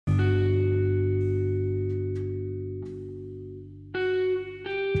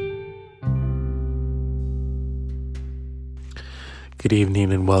Good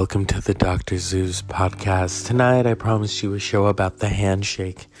evening and welcome to the Dr. Zeus podcast. Tonight I promised you a show about the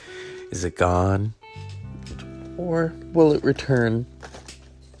handshake. Is it gone? Or will it return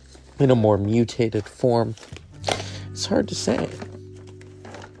in a more mutated form? It's hard to say.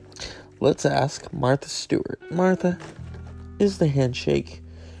 Let's ask Martha Stewart. Martha, is the handshake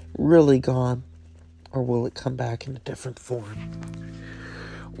really gone? Or will it come back in a different form?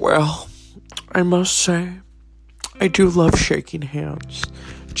 Well, I must say, I do love shaking hands,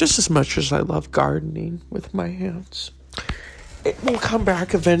 just as much as I love gardening with my hands. It will come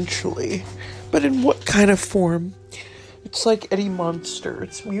back eventually, but in what kind of form? It's like Eddie Monster,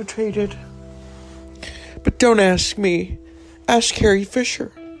 it's mutated. But don't ask me, ask Carrie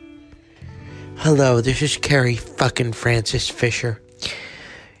Fisher. Hello, this is Carrie fucking Francis Fisher.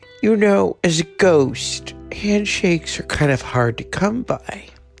 You know, as a ghost, handshakes are kind of hard to come by.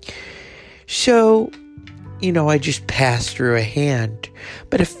 So, I just pass through a hand,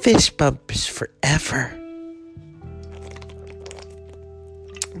 but a fist bump is forever.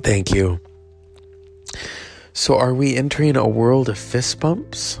 Thank you. So are we entering a world of fist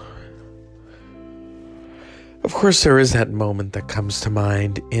bumps? Of course, there is that moment that comes to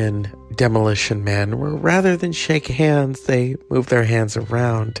mind in Demolition Man, where rather than shake hands, they move their hands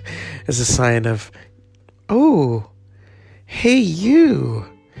around as a sign of, oh, hey you.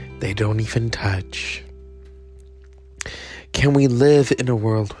 They don't even touch. Can we live in a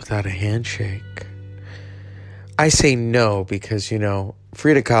world without a handshake? I say no because,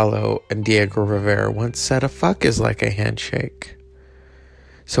 Frida Kahlo and Diego Rivera once said a fuck is like a handshake.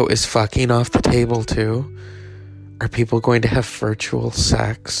 So is fucking off the table too? Are people going to have virtual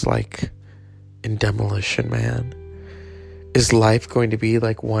sex like in Demolition Man? Is life going to be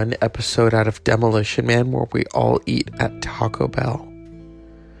like one episode out of Demolition Man where we all eat at Taco Bell?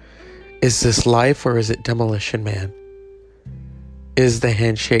 Is this life or is it Demolition Man? Is the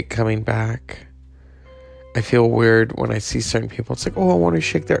handshake coming back? I feel weird when I see certain people. It's like, oh, I want to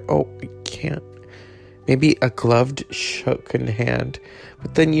shake their... Oh, I can't. Maybe a gloved, shaken hand.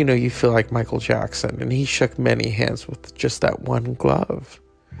 But then, you feel like Michael Jackson. And he shook many hands with just that one glove.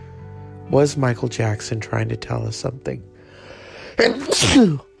 Was Michael Jackson trying to tell us something? And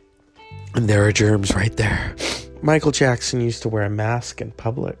there are germs right there. Michael Jackson used to wear a mask in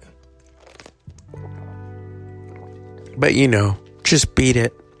public. But, just beat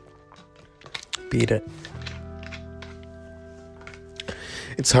it. Beat it.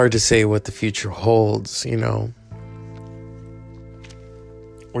 It's hard to say what the future holds,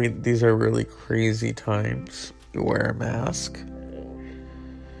 These are really crazy times. You wear a mask.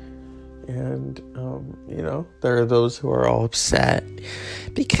 And, there are those who are all upset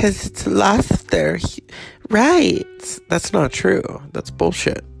because it's a loss of their rights. That's not true. That's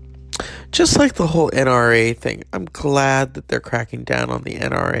bullshit. Just like the whole NRA thing, I'm glad that they're cracking down on the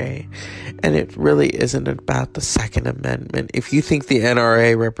NRA. And it really isn't about the Second Amendment. If you think the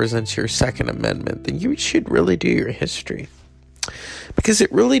NRA represents your Second Amendment, then you should really do your history. Because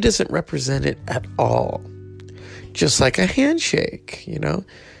it really doesn't represent it at all. Just like a handshake,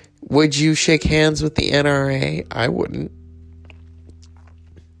 Would you shake hands with the NRA? I wouldn't.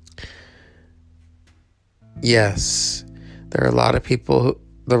 Yes, there are a lot of people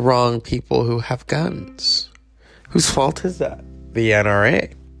the wrong people who have guns. Whose fault is that? The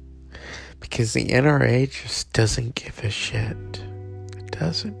NRA. Because the NRA just doesn't give a shit. It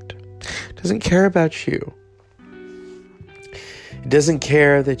doesn't. It doesn't care about you. It doesn't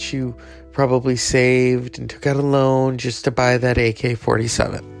care that you probably saved and took out a loan just to buy that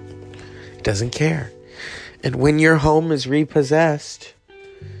AK-47. It doesn't care. And when your home is repossessed,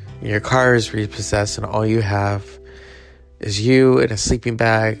 your car is repossessed, and all you have is you in a sleeping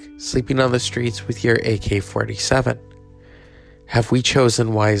bag, sleeping on the streets with your AK-47. Have we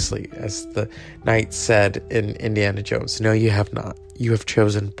chosen wisely, as the knight said in Indiana Jones? No, you have not. You have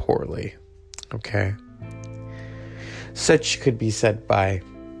chosen poorly. Okay? Such could be said by,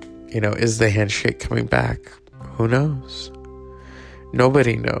 is the handshake coming back? Who knows?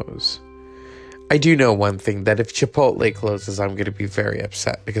 Nobody knows. I do know one thing, that if Chipotle closes, I'm going to be very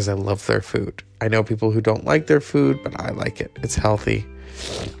upset because I love their food. I know people who don't like their food, but I like it. It's healthy.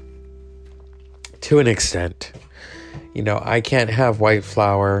 To an extent. I can't have white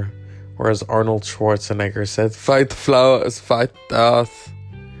flour, whereas Arnold Schwarzenegger said, fight flowers, fight death.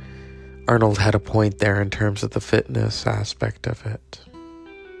 Arnold had a point there in terms of the fitness aspect of it.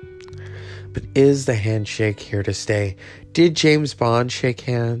 But is the handshake here to stay? Did James Bond shake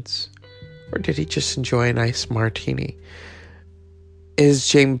hands? Or did he just enjoy a nice martini? Is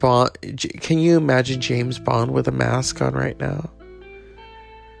James Bond... Can you imagine James Bond with a mask on right now?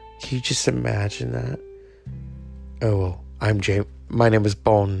 Can you just imagine that? Oh, well, I'm My name is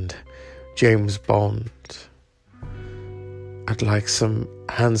Bond, James Bond. I'd like some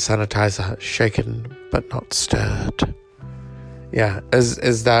hand sanitizer, shaken but not stirred. Yeah,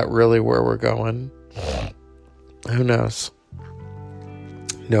 is that really where we're going? Who knows?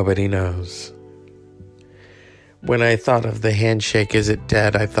 Nobody knows. When I thought of the handshake, is it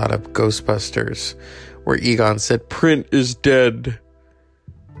dead? I thought of Ghostbusters, where Egon said, "Print is dead."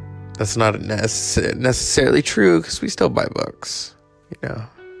 That's not necessarily true, because we still buy books, you know.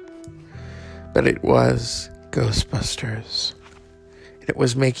 But it was Ghostbusters. And it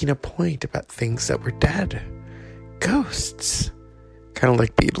was making a point about things that were dead. Ghosts. Kind of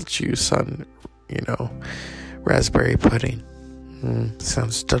like Beetlejuice on, raspberry pudding.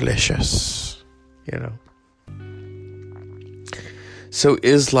 Sounds delicious, So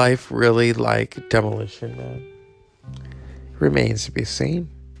is life really like Demolition Man? Remains to be seen.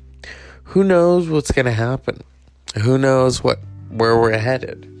 Who knows what's going to happen? Who knows where we're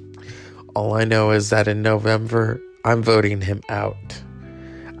headed? All I know is that in November, I'm voting him out.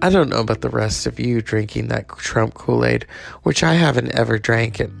 I don't know about the rest of you drinking that Trump Kool-Aid, which I haven't ever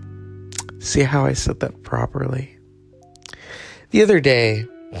drank it. See how I said that properly? The other day,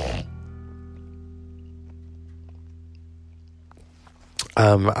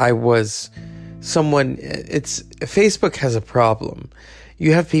 Facebook has a problem.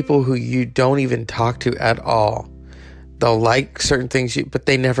 You have people who you don't even talk to at all. They'll like certain things, but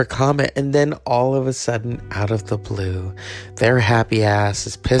they never comment. And then all of a sudden, out of the blue, their happy ass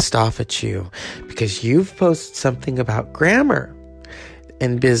is pissed off at you because you've posted something about grammar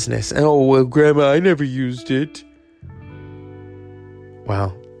and business. And, oh, well, grammar, I never used it.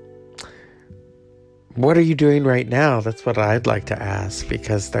 Well, what are you doing right now? That's what I'd like to ask,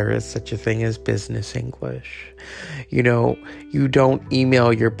 because there is such a thing as business English. You don't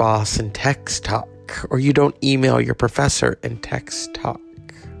email your boss in text talk, or you don't email your professor in text talk.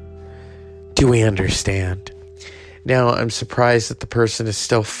 Do we understand? Now, I'm surprised that the person is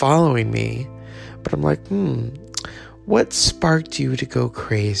still following me, but I'm like, what sparked you to go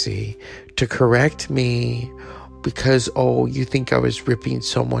crazy, to correct me because, you think I was ripping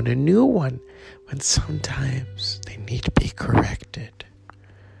someone a new one? And sometimes they need to be corrected.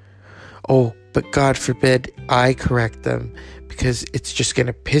 Oh, but God forbid I correct them, because it's just going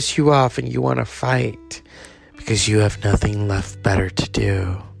to piss you off and you want to fight because you have nothing better to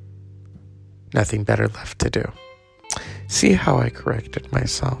do. Nothing better left to do. See how I corrected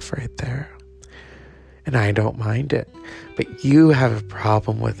myself right there? And I don't mind it. But you have a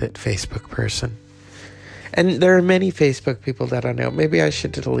problem with it, Facebook person. And there are many Facebook people that I know. Maybe I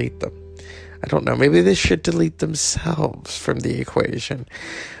should delete them. I don't know. Maybe they should delete themselves from the equation.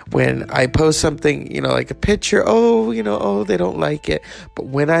 When I post something, like a picture, they don't like it. But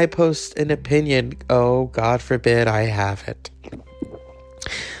when I post an opinion, God forbid I have it.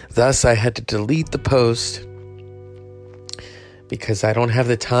 Thus, I had to delete the post because I don't have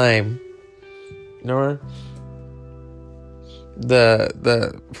the time, nor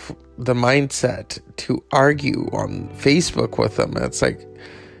the mindset to argue on Facebook with them. It's like,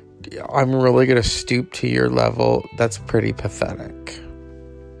 I'm really going to stoop to your level. That's pretty pathetic.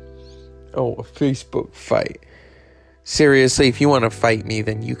 Oh, a Facebook fight. Seriously, if you want to fight me,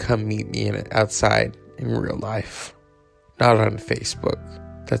 then you come meet me outside in real life. Not on Facebook.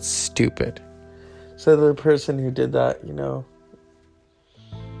 That's stupid. So the person who did that,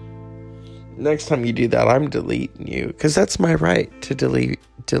 next time you do that, I'm deleting you. Because that's my right to delete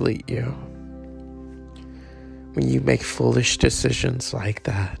you. When you make foolish decisions like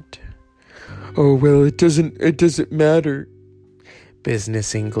that. Oh, well, it doesn't matter.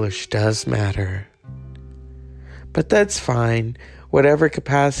 Business English does matter. But that's fine. Whatever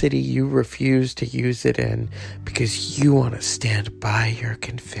capacity you refuse to use it in, because you want to stand by your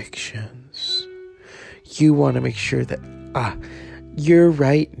convictions. You want to make sure that, you're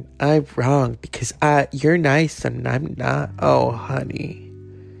right and I'm wrong, because you're nice and I'm not. Oh, honey.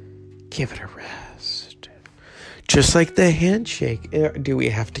 Give it a rest. Just like the handshake, do we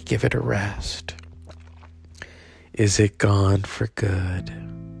have to give it a rest? Is it gone for good?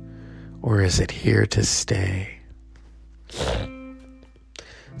 Or is it here to stay?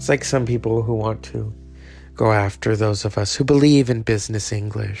 It's like some people who want to go after those of us who believe in business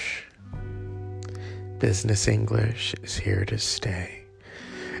English. Business English is here to stay.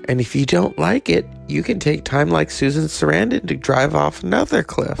 And if you don't like it, you can take time like Susan Sarandon to drive off another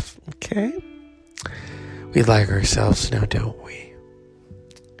cliff, okay? We like ourselves now, don't we?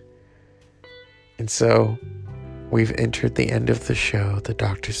 And so, we've entered the end of the show, the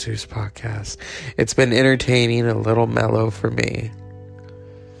Dr. Seuss podcast. It's been entertaining, a little mellow for me.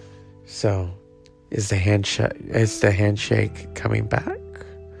 So, Is the handshake coming back?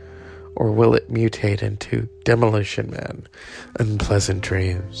 Or will it mutate into Demolition Man? Unpleasant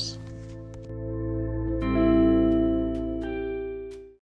dreams.